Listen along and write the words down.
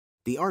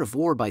The Art of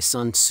War by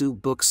Sun Tzu.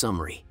 Book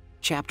Summary.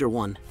 Chapter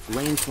 1.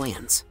 Laying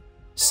Plans.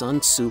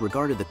 Sun Tzu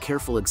regarded the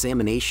careful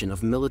examination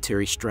of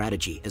military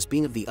strategy as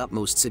being of the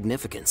utmost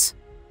significance.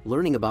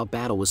 Learning about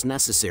battle was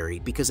necessary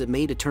because it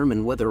may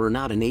determine whether or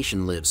not a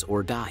nation lives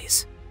or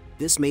dies.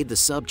 This made the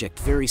subject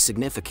very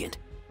significant.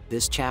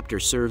 This chapter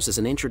serves as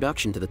an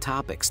introduction to the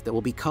topics that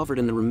will be covered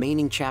in the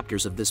remaining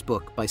chapters of this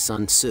book by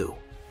Sun Tzu.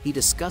 He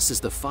discusses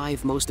the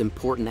 5 most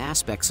important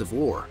aspects of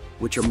war,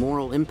 which are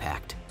moral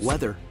impact,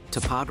 weather,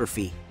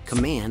 topography,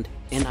 command,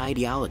 and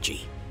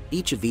ideology.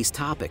 Each of these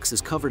topics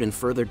is covered in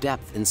further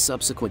depth in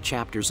subsequent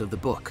chapters of the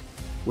book.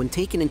 When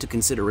taken into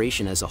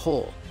consideration as a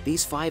whole,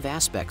 these 5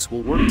 aspects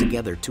will work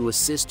together to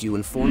assist you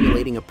in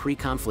formulating a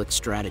pre-conflict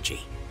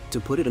strategy. To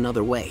put it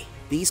another way,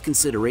 these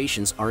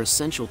considerations are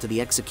essential to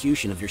the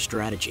execution of your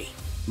strategy.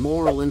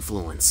 Moral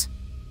influence.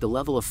 The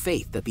level of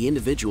faith that the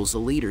individuals the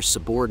leader's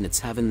subordinates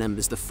have in them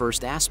is the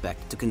first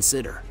aspect to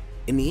consider.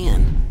 In the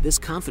end, this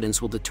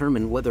confidence will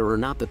determine whether or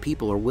not the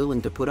people are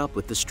willing to put up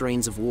with the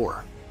strains of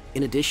war.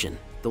 In addition,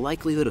 the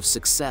likelihood of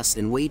success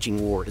in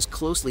waging war is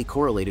closely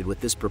correlated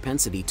with this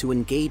propensity to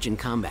engage in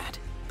combat.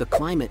 The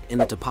climate and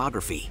the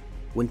topography.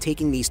 When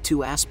taking these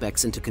 2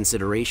 aspects into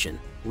consideration,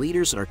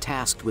 leaders are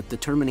tasked with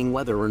determining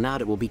whether or not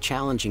it will be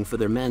challenging for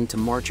their men to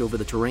march over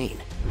the terrain.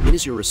 It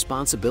is your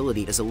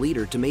responsibility as a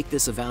leader to make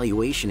this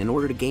evaluation in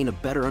order to gain a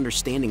better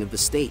understanding of the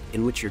state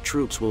in which your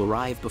troops will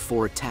arrive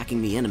before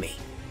attacking the enemy.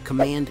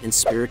 Command and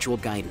spiritual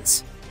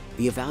guidance.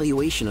 The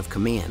evaluation of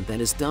command that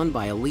is done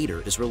by a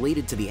leader is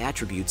related to the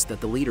attributes that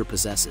the leader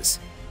possesses.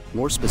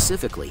 More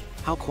specifically,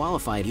 how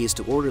qualified he is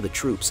to order the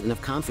troops and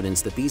have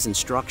confidence that these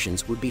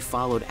instructions would be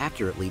followed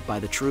accurately by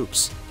the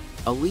troops.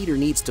 A leader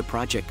needs to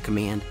project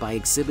command by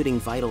exhibiting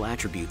vital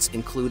attributes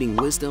including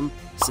wisdom,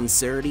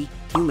 sincerity,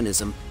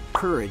 humanism,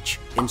 courage,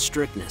 and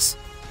strictness.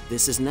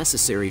 This is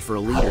necessary for a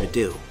leader to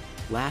do.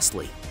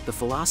 Lastly, the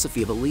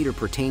philosophy of a leader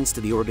pertains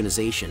to the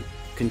organization,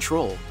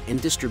 control,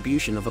 and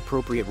distribution of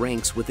appropriate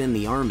ranks within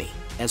the army,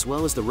 as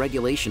well as the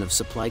regulation of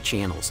supply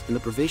channels and the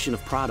provision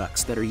of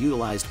products that are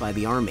utilized by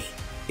the army.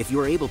 If you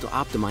are able to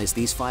optimize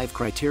these 5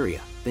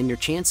 criteria, then your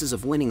chances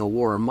of winning a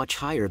war are much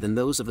higher than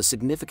those of a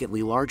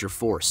significantly larger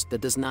force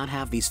that does not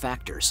have these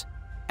factors.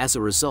 As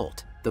a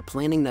result, the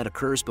planning that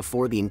occurs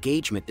before the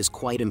engagement is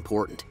quite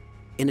important.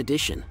 In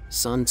addition,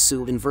 Sun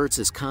Tzu inverts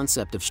his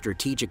concept of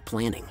strategic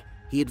planning.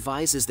 He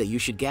advises that you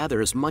should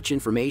gather as much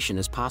information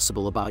as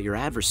possible about your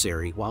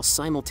adversary while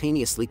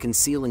simultaneously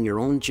concealing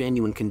your own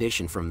genuine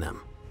condition from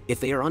them.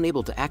 If they are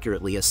unable to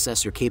accurately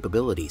assess your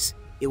capabilities,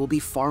 it will be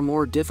far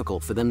more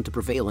difficult for them to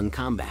prevail in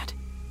combat.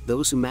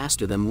 Those who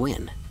master them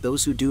win,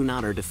 those who do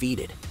not are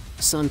defeated.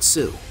 Sun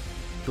Tzu.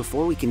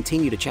 Before we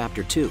continue to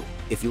Chapter 2,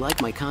 if you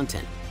like my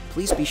content,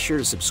 please be sure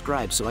to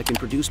subscribe so I can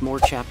produce more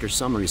chapter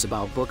summaries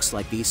about books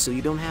like these so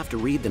you don't have to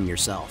read them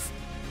yourself.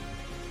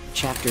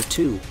 Chapter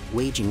 2.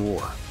 Waging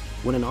War.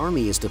 When an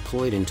army is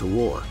deployed into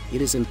war,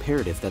 it is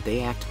imperative that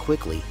they act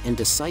quickly and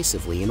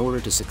decisively in order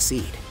to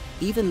succeed.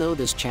 Even though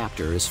this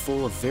chapter is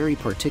full of very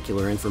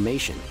particular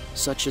information,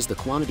 such as the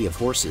quantity of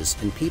horses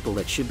and people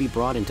that should be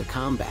brought into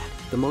combat,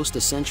 the most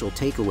essential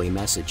takeaway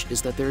message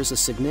is that there is a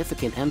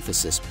significant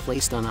emphasis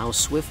placed on how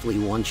swiftly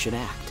one should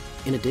act.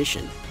 In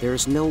addition, there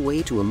is no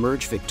way to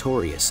emerge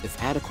victorious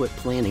if adequate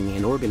planning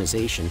and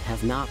organization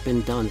have not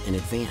been done in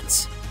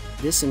advance.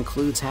 This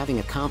includes having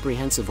a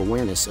comprehensive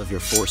awareness of your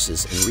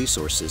forces and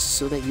resources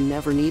so that you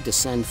never need to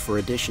send for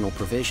additional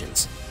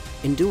provisions.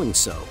 In doing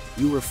so,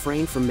 you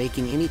refrain from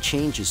making any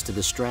changes to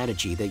the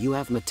strategy that you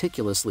have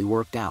meticulously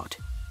worked out.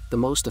 The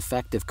most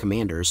effective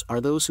commanders are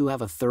those who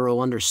have a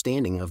thorough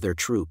understanding of their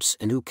troops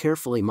and who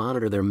carefully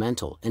monitor their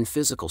mental and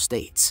physical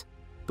states.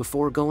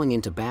 Before going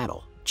into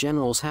battle,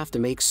 generals have to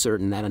make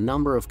certain that a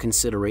number of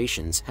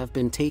considerations have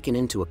been taken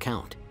into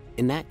account.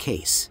 In that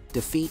case,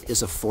 defeat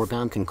is a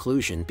foregone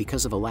conclusion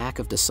because of a lack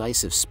of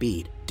decisive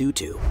speed due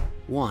to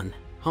 1.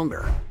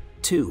 Hunger,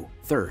 2.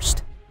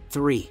 Thirst,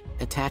 3.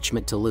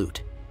 Attachment to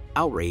loot.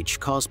 Outrage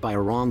caused by a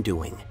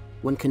wrongdoing.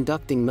 When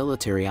conducting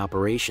military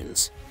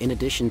operations, in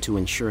addition to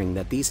ensuring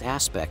that these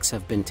aspects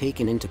have been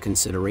taken into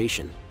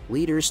consideration,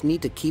 leaders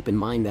need to keep in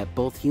mind that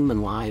both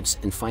human lives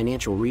and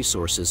financial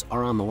resources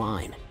are on the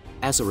line.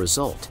 As a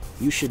result,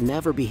 you should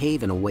never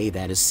behave in a way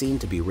that is seen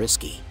to be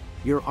risky.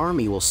 Your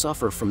army will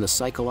suffer from the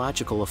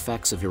psychological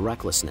effects of your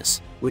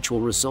recklessness, which will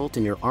result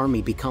in your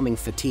army becoming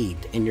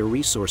fatigued and your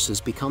resources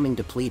becoming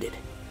depleted.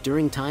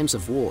 During times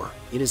of war,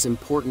 it is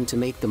important to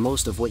make the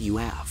most of what you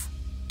have.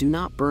 Do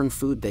not burn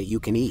food that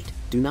you can eat,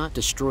 do not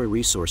destroy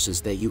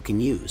resources that you can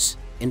use,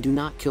 and do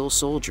not kill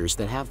soldiers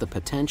that have the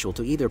potential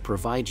to either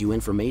provide you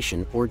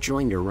information or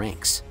join your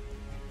ranks.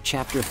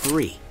 Chapter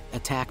 3.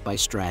 Attack by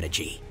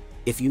Strategy.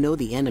 If you know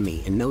the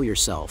enemy and know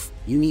yourself,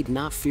 you need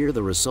not fear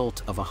the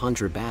result of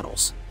 100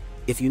 battles.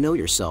 If you know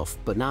yourself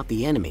but not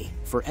the enemy,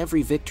 for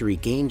every victory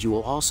gained you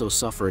will also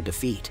suffer a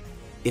defeat.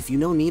 If you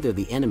know neither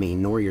the enemy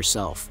nor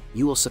yourself,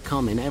 you will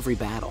succumb in every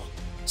battle.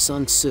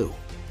 Sun Tzu.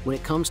 When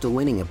it comes to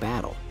winning a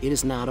battle, it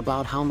is not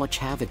about how much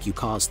havoc you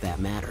cause that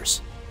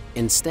matters.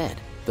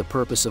 Instead, the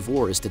purpose of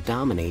war is to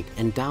dominate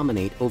and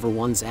dominate over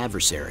one's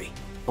adversary.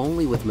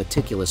 Only with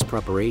meticulous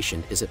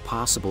preparation is it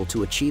possible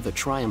to achieve a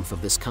triumph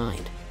of this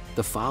kind.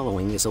 The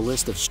following is a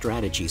list of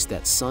strategies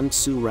that Sun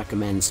Tzu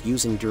recommends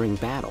using during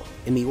battle,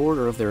 in the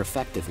order of their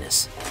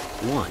effectiveness.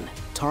 1.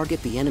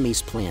 Target the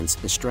enemy's plans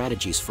and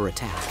strategies for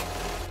attack.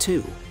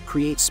 2.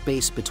 Create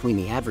space between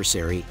the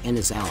adversary and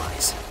his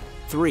allies.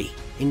 3.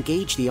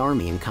 Engage the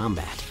army in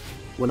combat.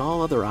 When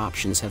all other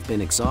options have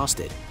been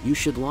exhausted, you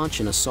should launch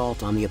an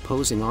assault on the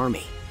opposing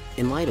army.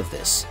 In light of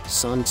this,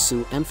 Sun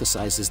Tzu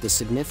emphasizes the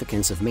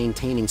significance of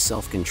maintaining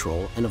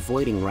self-control and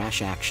avoiding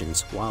rash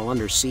actions while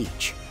under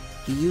siege.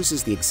 He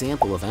uses the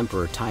example of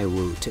Emperor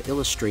Taiwu to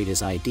illustrate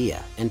his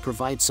idea and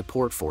provide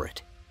support for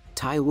it.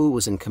 Taiwu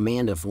was in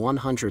command of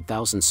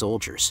 100,000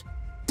 soldiers.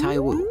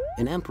 Taiwu,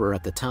 an emperor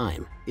at the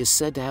time, is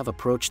said to have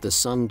approached the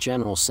Sung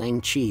general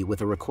Shang-Chi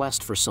with a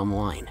request for some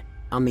wine.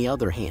 On the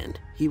other hand,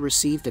 he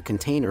received a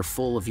container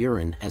full of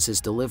urine as his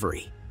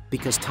delivery.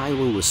 Because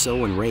Taiwu was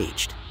so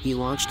enraged, he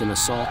launched an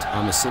assault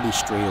on the city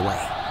straight away.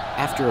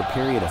 After a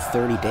period of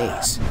 30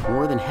 days,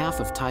 more than half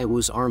of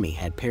Taiwu's army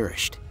had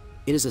perished.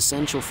 It is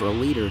essential for a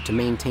leader to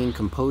maintain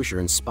composure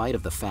in spite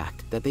of the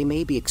fact that they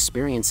may be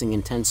experiencing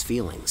intense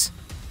feelings.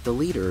 The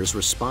leader is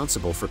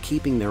responsible for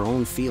keeping their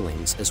own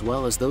feelings as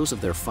well as those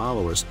of their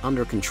followers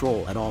under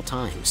control at all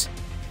times.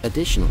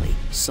 Additionally,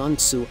 Sun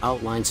Tzu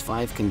outlines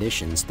 5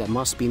 conditions that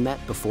must be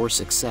met before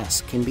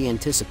success can be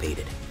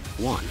anticipated.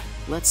 1.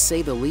 Let's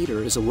say the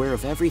leader is aware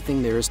of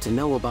everything there is to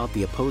know about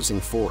the opposing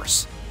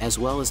force, as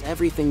well as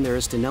everything there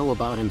is to know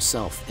about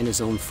himself and his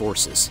own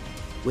forces.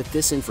 With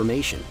this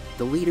information,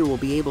 the leader will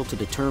be able to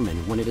determine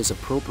when it is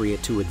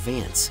appropriate to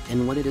advance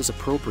and when it is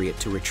appropriate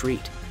to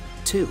retreat.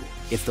 2.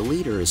 If the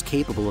leader is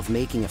capable of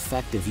making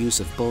effective use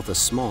of both a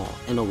small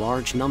and a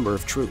large number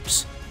of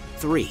troops.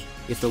 3.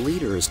 If the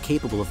leader is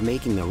capable of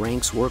making the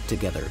ranks work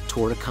together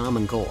toward a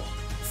common goal.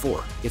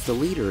 4. If the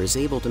leader is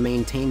able to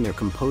maintain their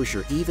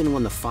composure even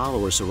when the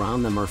followers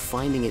around them are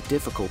finding it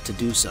difficult to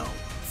do so.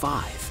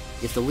 5.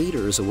 If the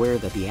leader is aware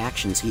that the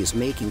actions he is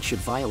making should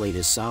violate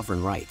his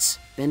sovereign rights,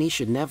 then he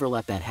should never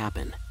let that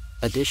happen.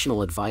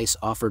 Additional advice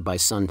offered by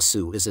Sun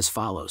Tzu is as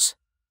follows.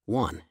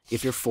 1.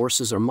 If your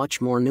forces are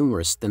much more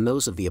numerous than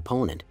those of the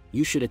opponent,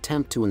 you should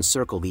attempt to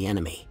encircle the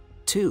enemy.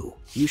 2.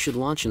 You should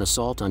launch an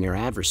assault on your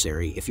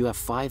adversary if you have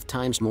 5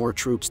 times more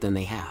troops than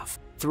they have.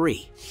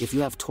 3. If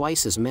you have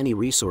twice as many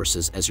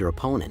resources as your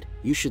opponent,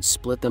 you should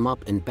split them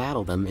up and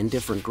battle them in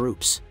different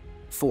groups.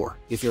 4.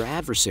 If your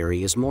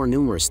adversary is more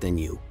numerous than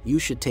you, you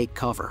should take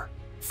cover.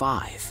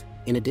 5.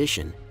 In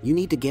addition, you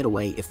need to get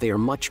away if they are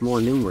much more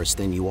numerous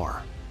than you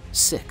are.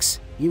 6.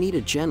 You need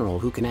a general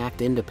who can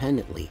act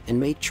independently and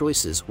make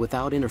choices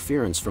without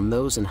interference from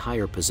those in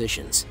higher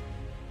positions.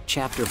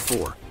 Chapter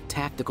 4.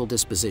 Tactical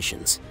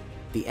Dispositions.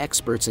 The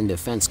experts in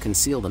defense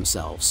conceal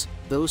themselves.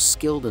 Those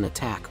skilled in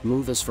attack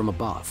move as from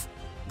above.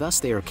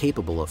 Thus they are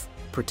capable of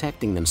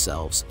protecting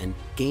themselves and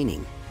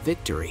gaining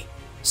victory.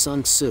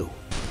 Sun Tzu.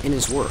 In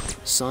his work,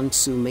 Sun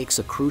Tzu makes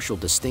a crucial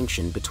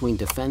distinction between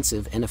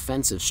defensive and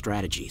offensive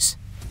strategies.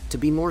 To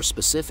be more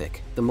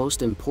specific, the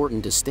most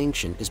important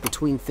distinction is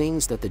between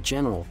things that the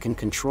general can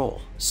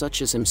control,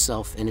 such as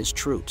himself and his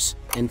troops,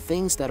 and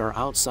things that are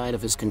outside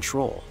of his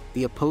control,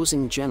 the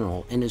opposing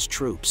general and his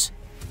troops.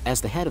 As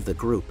the head of the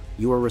group,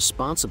 you are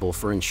responsible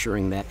for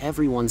ensuring that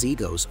everyone's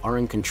egos are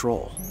in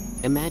control.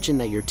 Imagine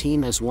that your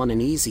team has won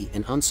an easy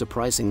and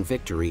unsurprising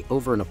victory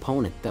over an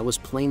opponent that was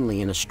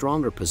plainly in a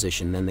stronger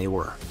position than they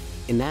were.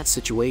 In that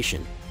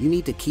situation, you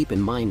need to keep in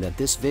mind that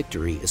this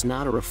victory is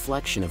not a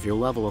reflection of your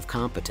level of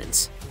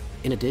competence.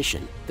 In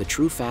addition, the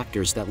true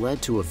factors that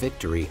led to a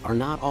victory are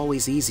not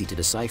always easy to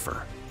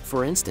decipher.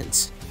 For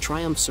instance,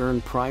 triumphs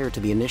earned prior to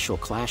the initial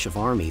clash of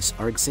armies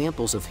are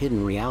examples of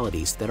hidden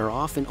realities that are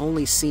often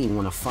only seen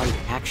when a fight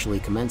actually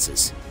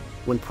commences.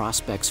 When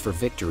prospects for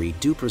victory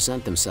do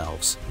present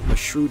themselves, a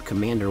shrewd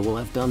commander will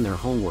have done their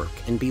homework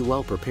and be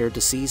well prepared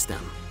to seize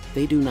them.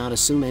 They do not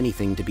assume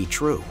anything to be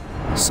true.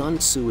 Sun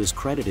Tzu is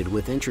credited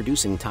with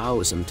introducing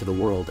Taoism to the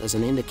world as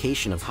an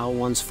indication of how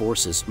one's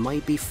forces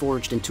might be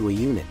forged into a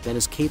unit that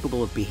is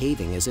capable of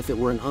behaving as if it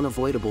were an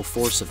unavoidable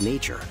force of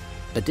nature.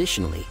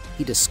 Additionally,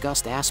 he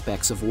discussed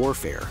aspects of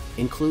warfare,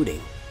 including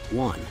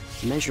 1.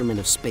 Measurement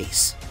of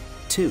space.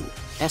 2.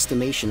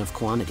 Estimation of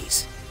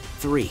quantities.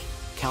 3.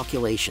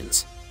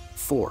 Calculations.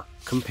 4.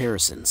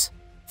 Comparisons.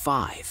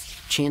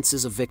 5.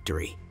 Chances of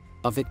victory.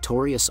 A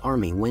victorious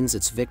army wins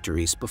its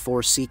victories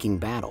before seeking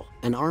battle.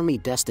 An army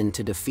destined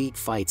to defeat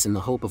fights in the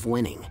hope of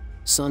winning.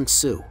 Sun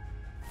Tzu.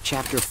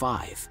 Chapter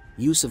 5.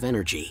 Use of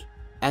energy.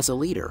 As a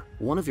leader,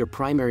 one of your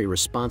primary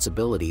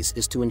responsibilities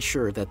is to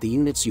ensure that the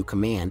units you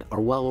command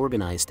are well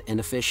organized and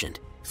efficient.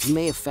 You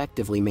may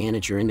effectively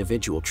manage your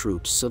individual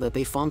troops so that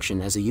they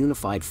function as a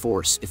unified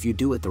force if you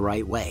do it the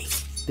right way.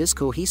 This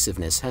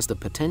cohesiveness has the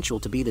potential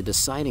to be the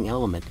deciding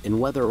element in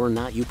whether or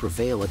not you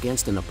prevail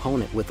against an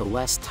opponent with a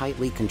less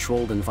tightly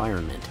controlled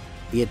environment.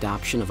 The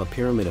adoption of a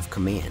pyramid of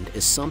command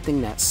is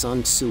something that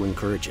Sun Tzu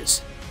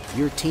encourages.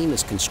 Your team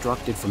is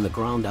constructed from the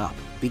ground up,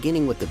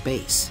 beginning with the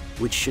base,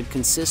 which should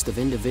consist of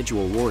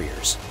individual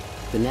warriors.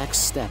 The next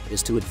step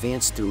is to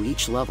advance through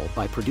each level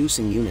by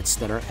producing units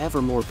that are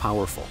ever more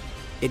powerful.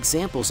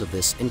 Examples of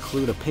this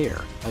include a pair,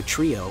 a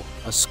trio,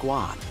 a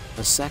squad,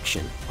 a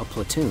section, a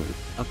platoon,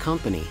 a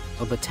company,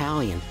 a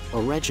battalion, a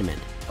regiment,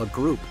 a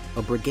group,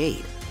 a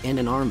brigade, and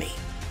an army.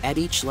 At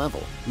each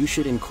level, you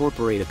should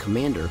incorporate a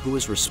commander who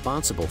is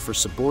responsible for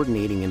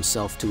subordinating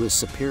himself to his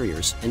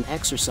superiors and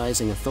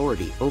exercising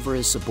authority over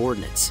his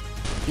subordinates.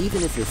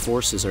 Even if your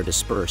forces are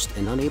dispersed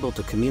and unable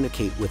to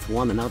communicate with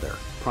one another,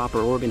 proper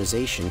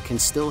organization can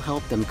still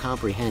help them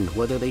comprehend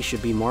whether they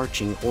should be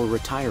marching or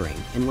retiring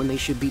and when they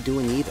should be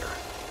doing either.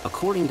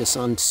 According to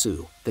Sun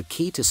Tzu, the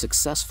key to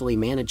successfully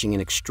managing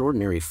an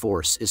extraordinary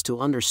force is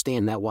to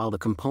understand that while the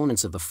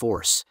components of the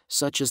force,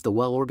 such as the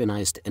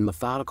well-organized and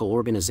methodical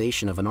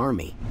organization of an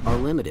army, are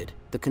limited,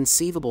 the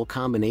conceivable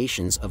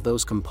combinations of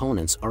those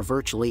components are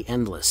virtually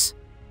endless.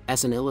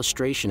 As an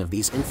illustration of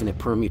these infinite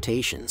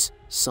permutations,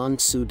 Sun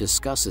Tzu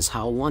discusses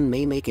how one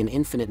may make an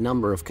infinite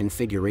number of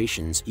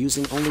configurations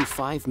using only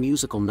 5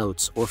 musical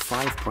notes or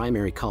 5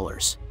 primary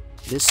colors.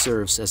 This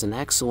serves as an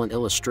excellent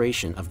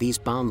illustration of these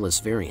boundless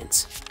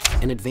variants.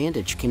 An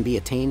advantage can be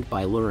attained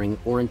by luring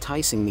or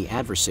enticing the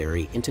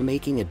adversary into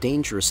making a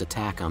dangerous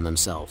attack on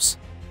themselves.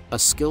 A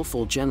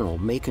skillful general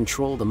may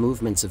control the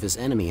movements of his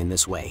enemy in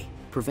this way,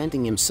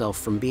 preventing himself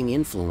from being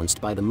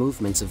influenced by the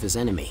movements of his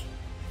enemy.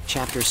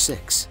 Chapter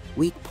 6.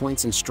 Weak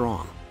points and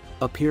strong.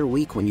 Appear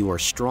weak when you are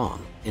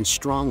strong, and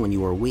strong when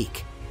you are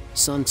weak.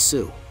 Sun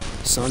Tzu.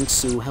 Sun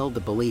Tzu held the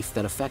belief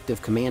that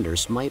effective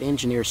commanders might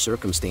engineer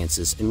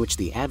circumstances in which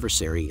the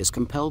adversary is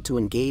compelled to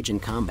engage in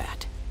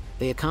combat.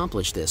 They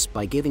accomplish this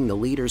by giving the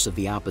leaders of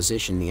the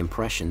opposition the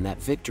impression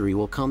that victory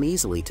will come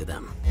easily to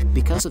them.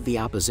 Because of the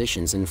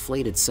opposition's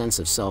inflated sense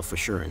of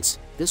self-assurance,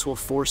 this will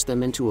force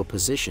them into a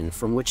position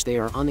from which they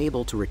are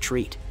unable to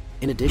retreat.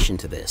 In addition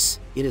to this,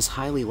 it is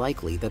highly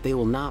likely that they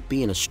will not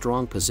be in a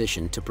strong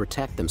position to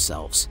protect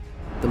themselves.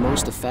 The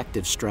most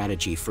effective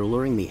strategy for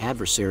luring the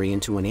adversary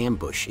into an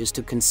ambush is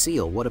to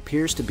conceal what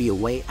appears to be a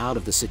way out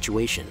of the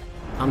situation.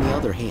 On the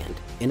other hand,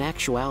 in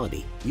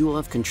actuality, you will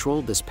have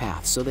controlled this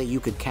path so that you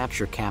could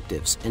capture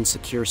captives and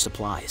secure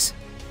supplies.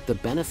 The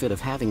benefit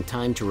of having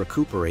time to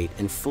recuperate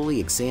and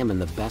fully examine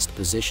the best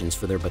positions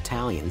for their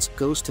battalions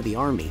goes to the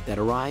army that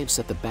arrives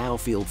at the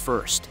battlefield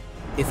first.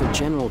 If a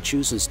general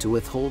chooses to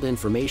withhold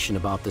information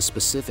about the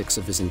specifics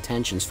of his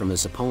intentions from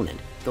his opponent,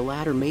 the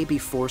latter may be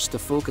forced to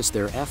focus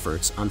their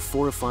efforts on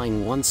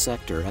fortifying one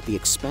sector at the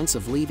expense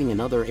of leaving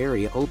another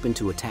area open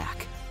to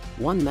attack.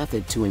 One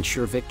method to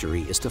ensure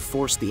victory is to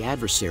force the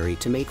adversary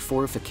to make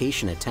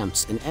fortification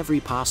attempts in every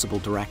possible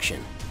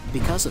direction.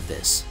 Because of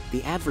this,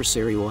 the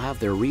adversary will have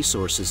their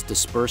resources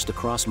dispersed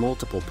across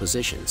multiple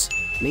positions,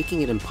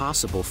 making it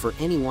impossible for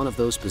any one of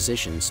those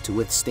positions to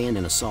withstand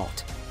an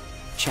assault.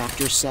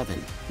 Chapter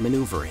 7.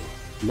 Maneuvering.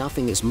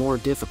 Nothing is more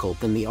difficult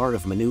than the art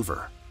of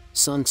maneuver.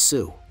 Sun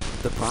Tzu.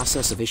 The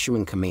process of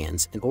issuing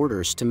commands and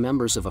orders to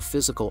members of a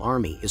physical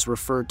army is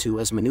referred to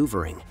as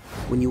maneuvering.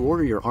 When you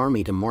order your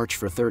army to march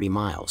for 30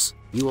 miles,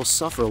 you will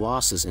suffer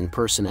losses in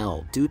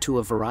personnel due to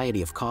a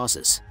variety of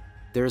causes.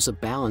 There is a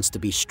balance to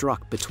be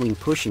struck between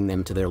pushing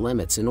them to their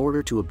limits in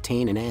order to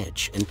obtain an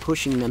edge and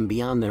pushing them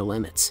beyond their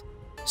limits.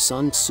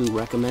 Sun Tzu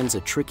recommends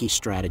a tricky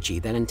strategy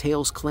that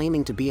entails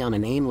claiming to be on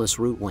an aimless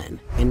route when,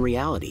 in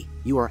reality,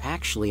 you are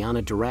actually on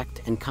a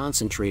direct and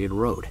concentrated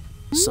road.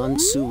 Sun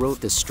Tzu wrote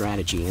this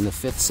strategy in the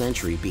 5th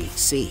century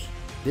BC.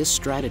 This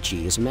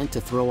strategy is meant to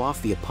throw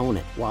off the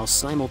opponent while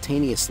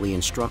simultaneously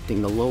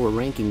instructing the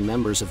lower-ranking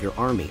members of your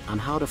army on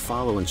how to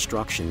follow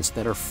instructions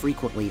that are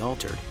frequently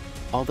altered.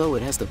 Although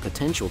it has the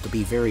potential to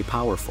be very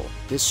powerful,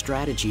 this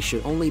strategy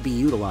should only be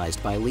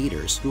utilized by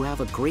leaders who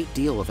have a great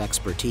deal of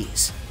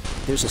expertise.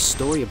 There's a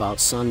story about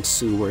Sun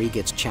Tzu where he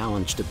gets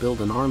challenged to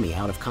build an army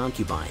out of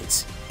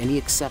concubines, and he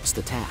accepts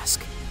the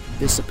task.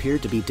 This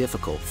appeared to be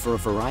difficult for a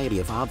variety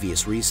of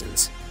obvious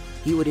reasons.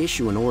 He would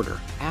issue an order,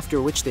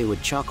 after which they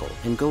would chuckle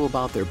and go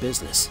about their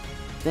business.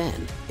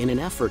 Then, in an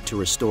effort to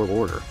restore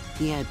order,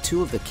 he had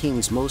 2 of the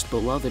king's most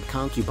beloved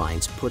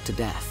concubines put to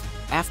death.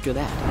 After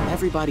that,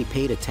 everybody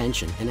paid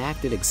attention and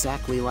acted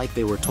exactly like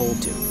they were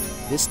told to.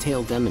 This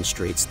tale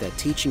demonstrates that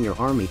teaching your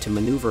army to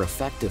maneuver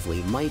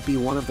effectively might be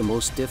one of the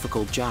most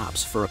difficult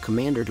jobs for a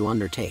commander to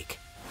undertake.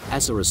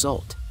 As a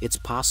result, it's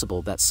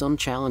possible that some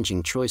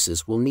challenging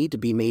choices will need to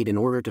be made in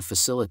order to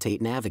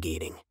facilitate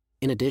navigating.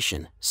 In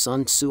addition,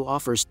 Sun Tzu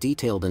offers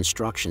detailed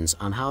instructions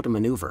on how to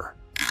maneuver.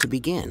 To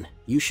begin,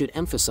 you should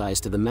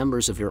emphasize to the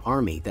members of your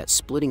army that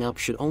splitting up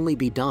should only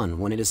be done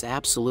when it is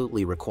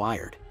absolutely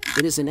required.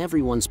 It is in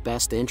everyone's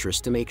best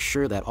interest to make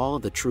sure that all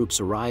of the troops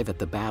arrive at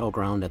the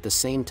battleground at the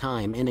same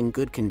time and in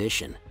good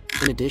condition.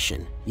 In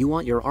addition, you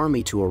want your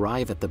army to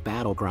arrive at the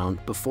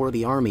battleground before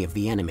the army of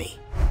the enemy.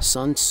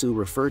 Sun Tzu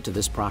referred to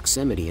this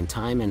proximity in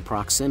time and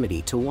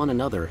proximity to one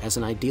another as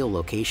an ideal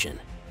location.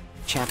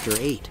 Chapter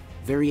 8.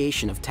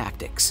 Variation of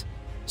tactics.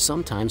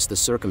 Sometimes the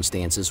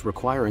circumstances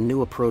require a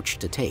new approach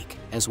to take,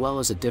 as well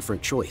as a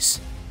different choice.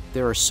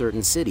 There are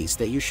certain cities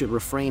that you should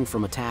refrain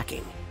from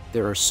attacking.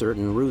 There are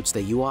certain routes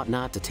that you ought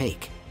not to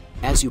take.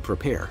 As you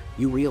prepare,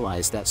 you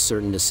realize that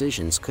certain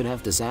decisions could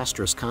have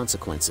disastrous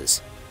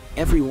consequences.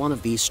 Every one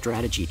of these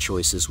strategy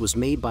choices was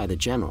made by the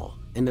general,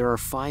 and there are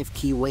 5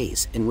 key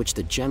ways in which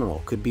the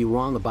general could be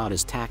wrong about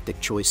his tactic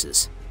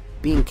choices.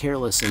 Being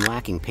careless and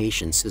lacking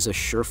patience is a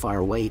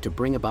surefire way to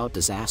bring about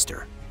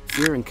disaster.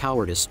 Fear and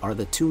cowardice are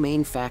the 2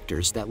 main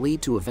factors that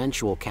lead to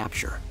eventual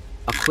capture.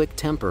 A quick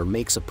temper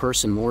makes a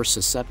person more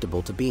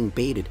susceptible to being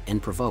baited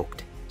and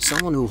provoked.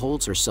 Someone who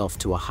holds herself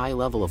to a high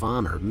level of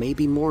honor may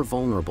be more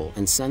vulnerable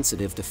and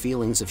sensitive to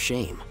feelings of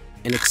shame.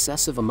 An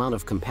excessive amount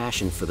of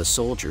compassion for the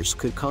soldiers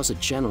could cause a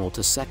general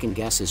to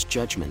second-guess his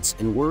judgments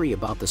and worry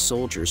about the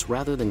soldiers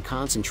rather than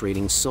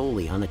concentrating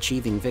solely on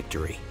achieving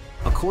victory.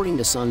 According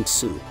to Sun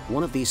Tzu,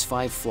 one of these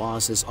 5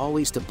 flaws is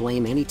always to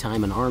blame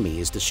anytime an army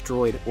is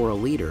destroyed or a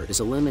leader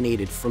is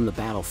eliminated from the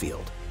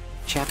battlefield.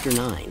 Chapter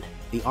 9.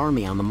 The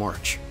Army on the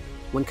March.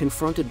 When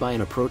confronted by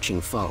an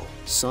approaching foe,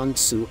 Sun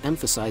Tzu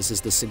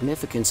emphasizes the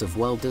significance of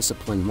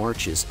well-disciplined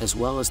marches as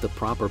well as the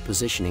proper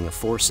positioning of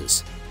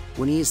forces.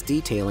 When he is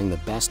detailing the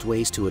best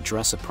ways to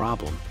address a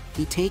problem,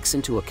 he takes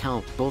into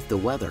account both the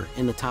weather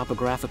and the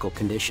topographical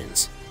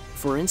conditions.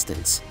 For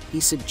instance, he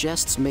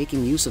suggests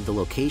making use of the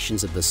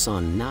locations of the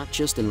sun not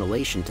just in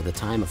relation to the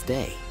time of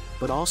day,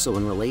 but also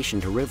in relation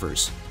to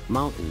rivers,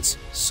 mountains,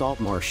 salt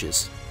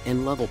marshes,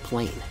 and level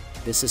plain.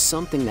 This is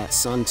something that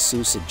Sun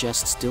Tzu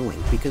suggests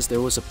doing because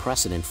there was a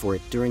precedent for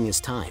it during his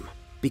time.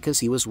 Because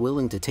he was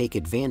willing to take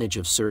advantage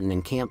of certain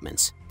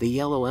encampments, the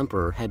Yellow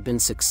Emperor had been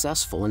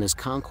successful in his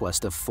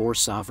conquest of 4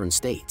 sovereign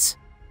states.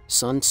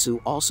 Sun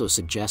Tzu also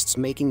suggests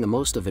making the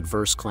most of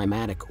adverse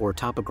climatic or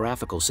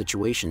topographical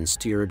situations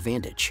to your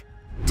advantage.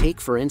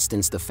 Take for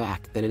instance the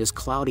fact that it is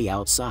cloudy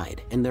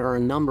outside and there are a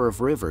number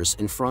of rivers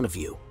in front of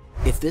you.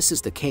 If this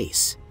is the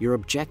case, your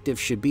objective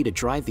should be to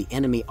drive the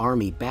enemy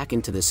army back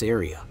into this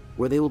area,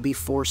 where they will be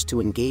forced to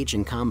engage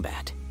in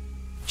combat.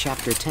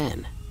 Chapter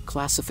 10.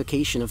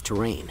 Classification of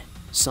terrain.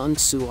 Sun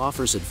Tzu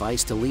offers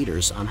advice to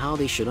leaders on how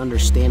they should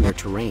understand their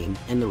terrain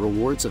and the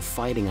rewards of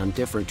fighting on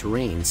different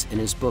terrains in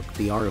his book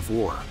The Art of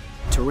War.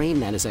 Terrain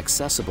that is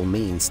accessible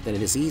means that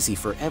it is easy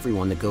for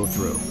everyone to go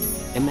through.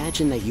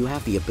 Imagine that you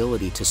have the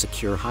ability to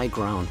secure high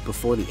ground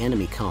before the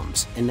enemy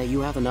comes and that you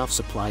have enough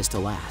supplies to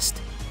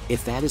last.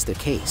 If that is the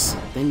case,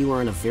 then you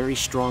are in a very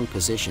strong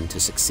position to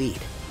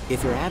succeed.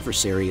 If your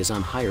adversary is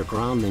on higher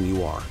ground than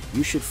you are,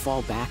 you should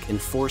fall back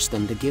and force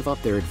them to give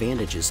up their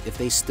advantages if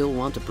they still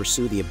want to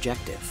pursue the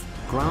objective.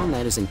 Ground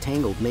that is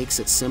entangled makes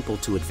it simple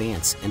to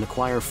advance and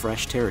acquire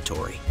fresh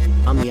territory.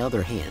 On the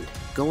other hand,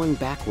 going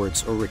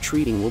backwards or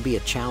retreating will be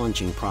a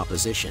challenging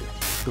proposition.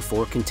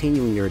 Before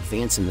continuing your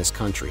advance in this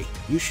country,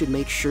 you should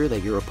make sure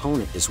that your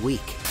opponent is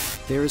weak.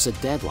 There is a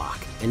deadlock,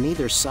 and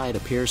neither side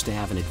appears to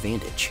have an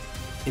advantage.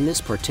 In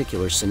this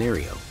particular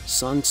scenario,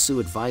 Sun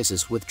Tzu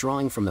advises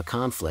withdrawing from the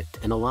conflict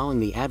and allowing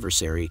the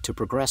adversary to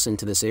progress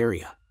into this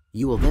area.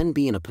 You will then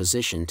be in a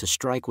position to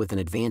strike with an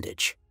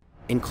advantage.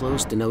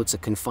 Enclosed denotes a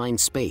confined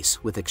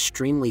space with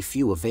extremely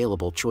few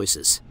available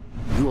choices.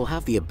 You will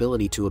have the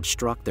ability to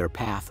obstruct their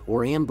path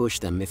or ambush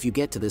them if you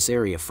get to this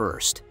area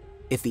first.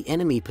 If the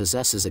enemy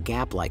possesses a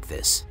gap like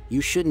this,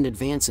 you shouldn't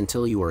advance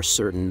until you are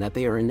certain that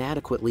they are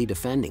inadequately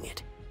defending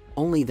it.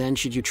 Only then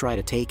should you try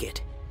to take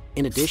it.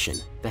 In addition,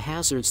 the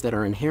hazards that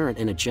are inherent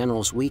in a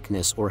general's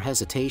weakness or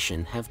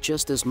hesitation have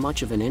just as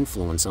much of an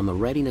influence on the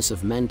readiness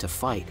of men to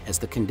fight as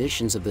the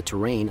conditions of the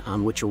terrain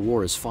on which a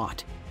war is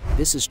fought.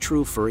 This is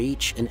true for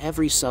each and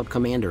every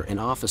sub-commander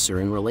and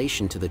officer in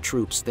relation to the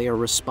troops they are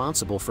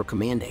responsible for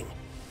commanding.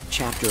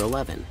 Chapter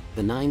 11.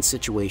 The 9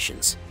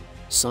 Situations.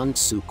 Sun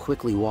Tzu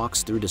quickly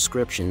walks through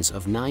descriptions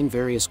of 9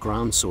 various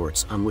ground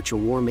sorts on which a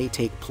war may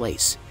take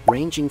place,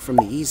 ranging from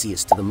the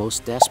easiest to the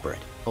most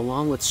desperate,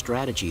 along with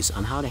strategies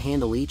on how to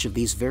handle each of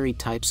these varied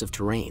types of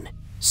terrain.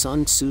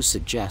 Sun Tzu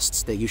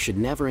suggests that you should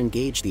never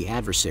engage the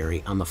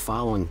adversary on the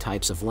following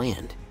types of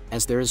land,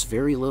 as there is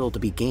very little to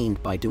be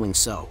gained by doing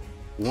so.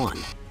 1.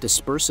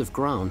 Dispersive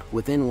ground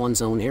within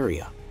one's own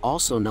area,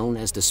 also known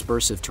as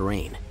dispersive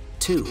terrain.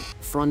 2.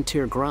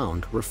 Frontier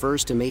ground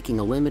refers to making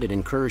a limited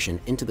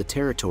incursion into the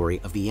territory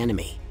of the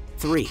enemy.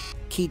 3.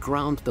 Key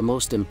ground, the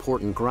most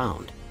important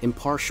ground,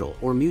 impartial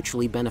or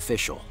mutually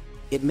beneficial.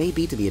 It may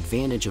be to the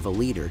advantage of a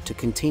leader to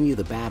continue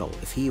the battle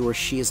if he or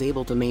she is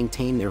able to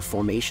maintain their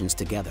formations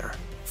together.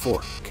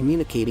 4.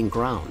 Communicating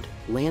ground,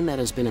 land that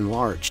has been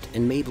enlarged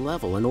and made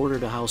level in order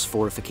to house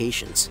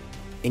fortifications.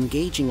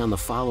 Engaging on the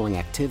following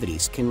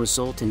activities can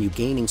result in you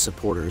gaining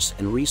supporters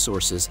and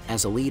resources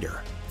as a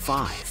leader.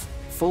 5.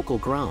 Focal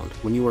ground,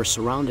 when you are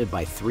surrounded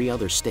by 3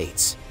 other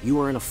states, you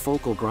are in a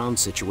focal ground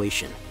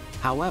situation.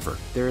 However,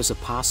 there is a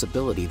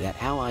possibility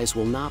that allies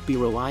will not be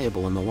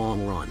reliable in the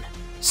long run.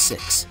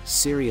 6.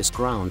 Serious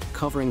ground.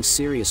 Covering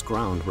serious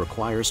ground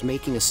requires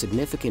making a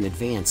significant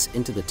advance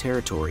into the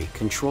territory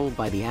controlled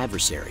by the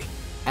adversary.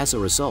 As a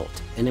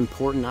result, an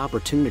important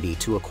opportunity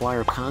to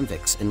acquire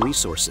convicts and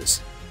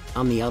resources.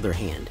 On the other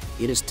hand,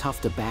 it is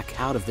tough to back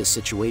out of this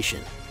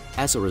situation.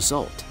 As a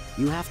result,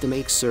 you have to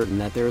make certain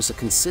that there is a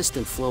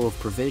consistent flow of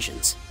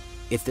provisions.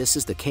 If this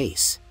is the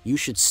case, you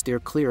should steer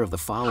clear of the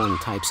following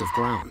types of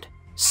ground.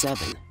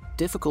 7.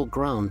 Difficult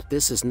ground.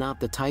 This is not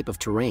the type of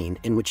terrain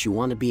in which you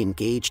want to be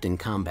engaged in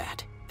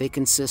combat. They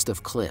consist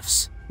of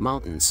cliffs,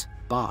 mountains,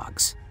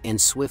 bogs,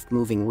 and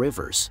swift-moving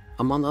rivers,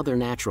 among other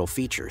natural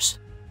features.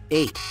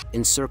 8.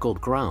 Encircled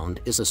ground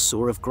is a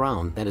sort of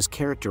ground that is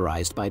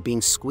characterized by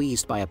being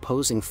squeezed by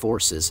opposing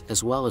forces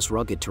as well as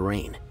rugged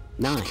terrain.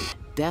 9.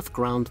 Death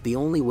ground. The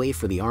only way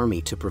for the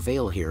army to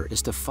prevail here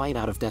is to fight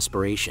out of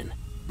desperation.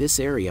 This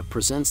area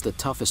presents the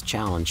toughest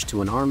challenge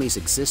to an army's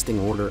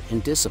existing order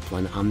and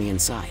discipline on the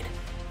inside.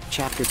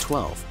 Chapter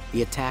 12.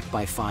 The attack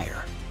by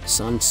fire.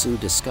 Sun Tzu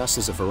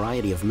discusses a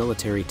variety of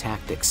military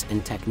tactics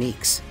and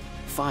techniques.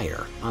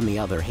 Fire, on the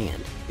other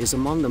hand, is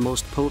among the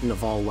most potent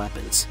of all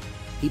weapons.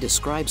 He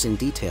describes in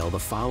detail the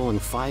following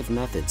 5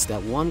 methods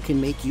that one can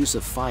make use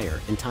of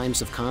fire in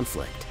times of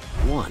conflict.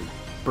 1.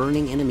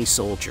 Burning enemy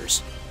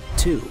soldiers.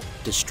 2.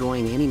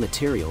 Destroying any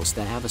materials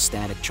that have a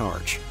static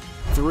charge.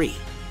 3.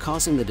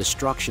 Causing the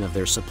destruction of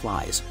their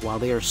supplies while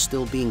they are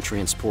still being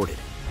transported.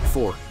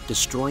 4.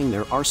 Destroying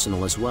their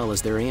arsenal as well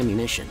as their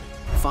ammunition.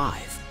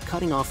 5.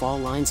 Cutting off all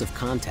lines of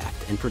contact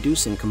and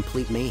producing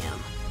complete mayhem.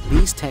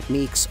 These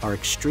techniques are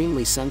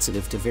extremely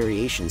sensitive to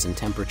variations in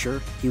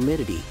temperature,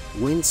 humidity,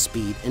 wind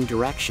speed and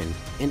direction,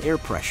 and air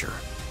pressure.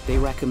 They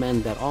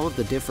recommend that all of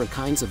the different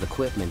kinds of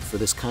equipment for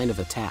this kind of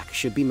attack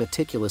should be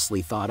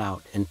meticulously thought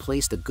out and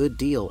placed a good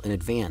deal in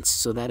advance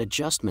so that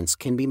adjustments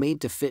can be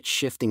made to fit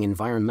shifting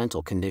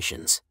environmental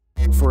conditions.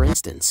 For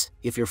instance,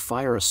 if your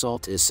fire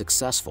assault is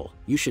successful,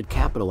 you should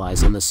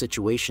capitalize on the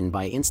situation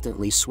by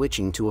instantly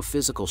switching to a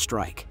physical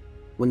strike.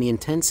 When the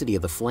intensity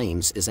of the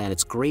flames is at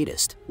its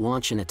greatest,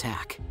 launch an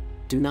attack.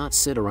 Do not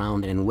sit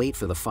around and wait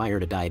for the fire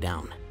to die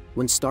down.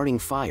 When starting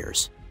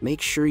fires,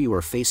 make sure you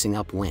are facing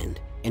upwind,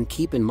 and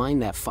keep in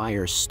mind that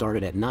fires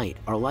started at night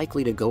are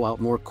likely to go out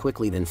more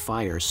quickly than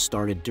fires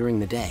started during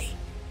the day.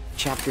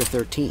 Chapter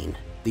 13.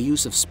 The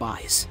use of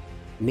spies.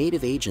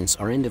 Native agents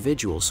are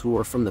individuals who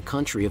are from the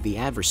country of the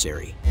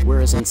adversary,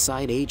 whereas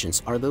inside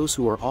agents are those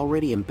who are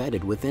already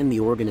embedded within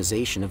the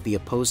organization of the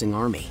opposing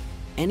army.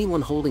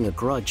 Anyone holding a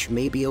grudge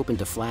may be open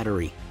to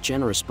flattery,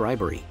 generous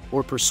bribery,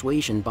 or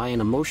persuasion by an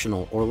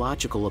emotional or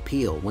logical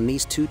appeal when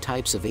these 2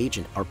 types of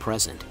agent are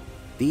present.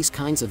 These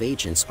kinds of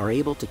agents are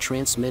able to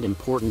transmit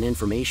important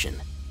information.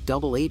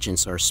 Double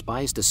agents are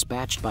spies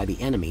dispatched by the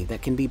enemy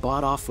that can be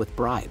bought off with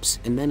bribes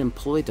and then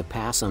employed to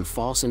pass on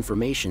false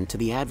information to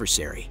the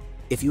adversary.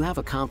 If you have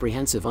a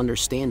comprehensive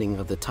understanding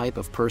of the type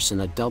of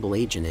person a double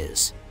agent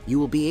is, you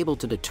will be able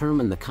to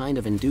determine the kind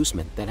of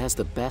inducement that has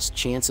the best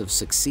chance of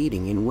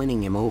succeeding in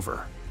winning him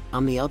over.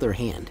 On the other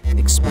hand,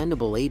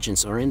 expendable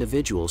agents are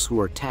individuals who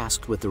are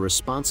tasked with the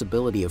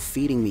responsibility of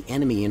feeding the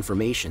enemy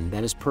information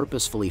that is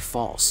purposefully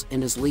false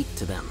and is leaked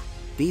to them.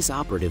 These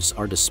operatives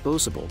are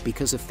disposable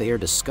because if they are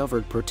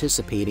discovered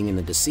participating in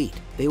the deceit,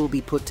 they will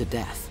be put to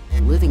death.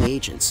 Living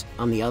agents,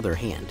 on the other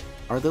hand,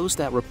 are those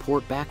that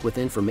report back with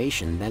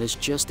information that is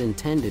just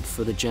intended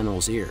for the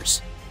general's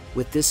ears.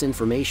 With this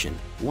information,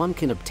 one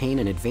can obtain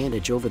an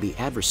advantage over the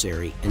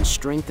adversary and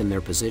strengthen their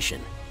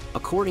position.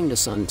 According to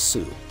Sun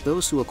Tzu,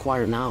 those who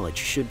acquire knowledge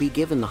should be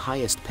given the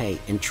highest pay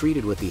and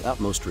treated with the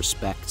utmost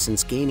respect,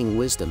 since gaining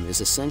wisdom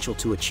is essential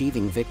to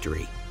achieving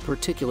victory,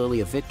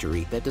 particularly a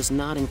victory that does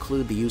not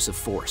include the use of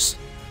force.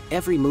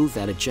 Every move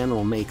that a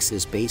general makes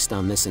is based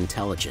on this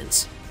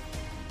intelligence.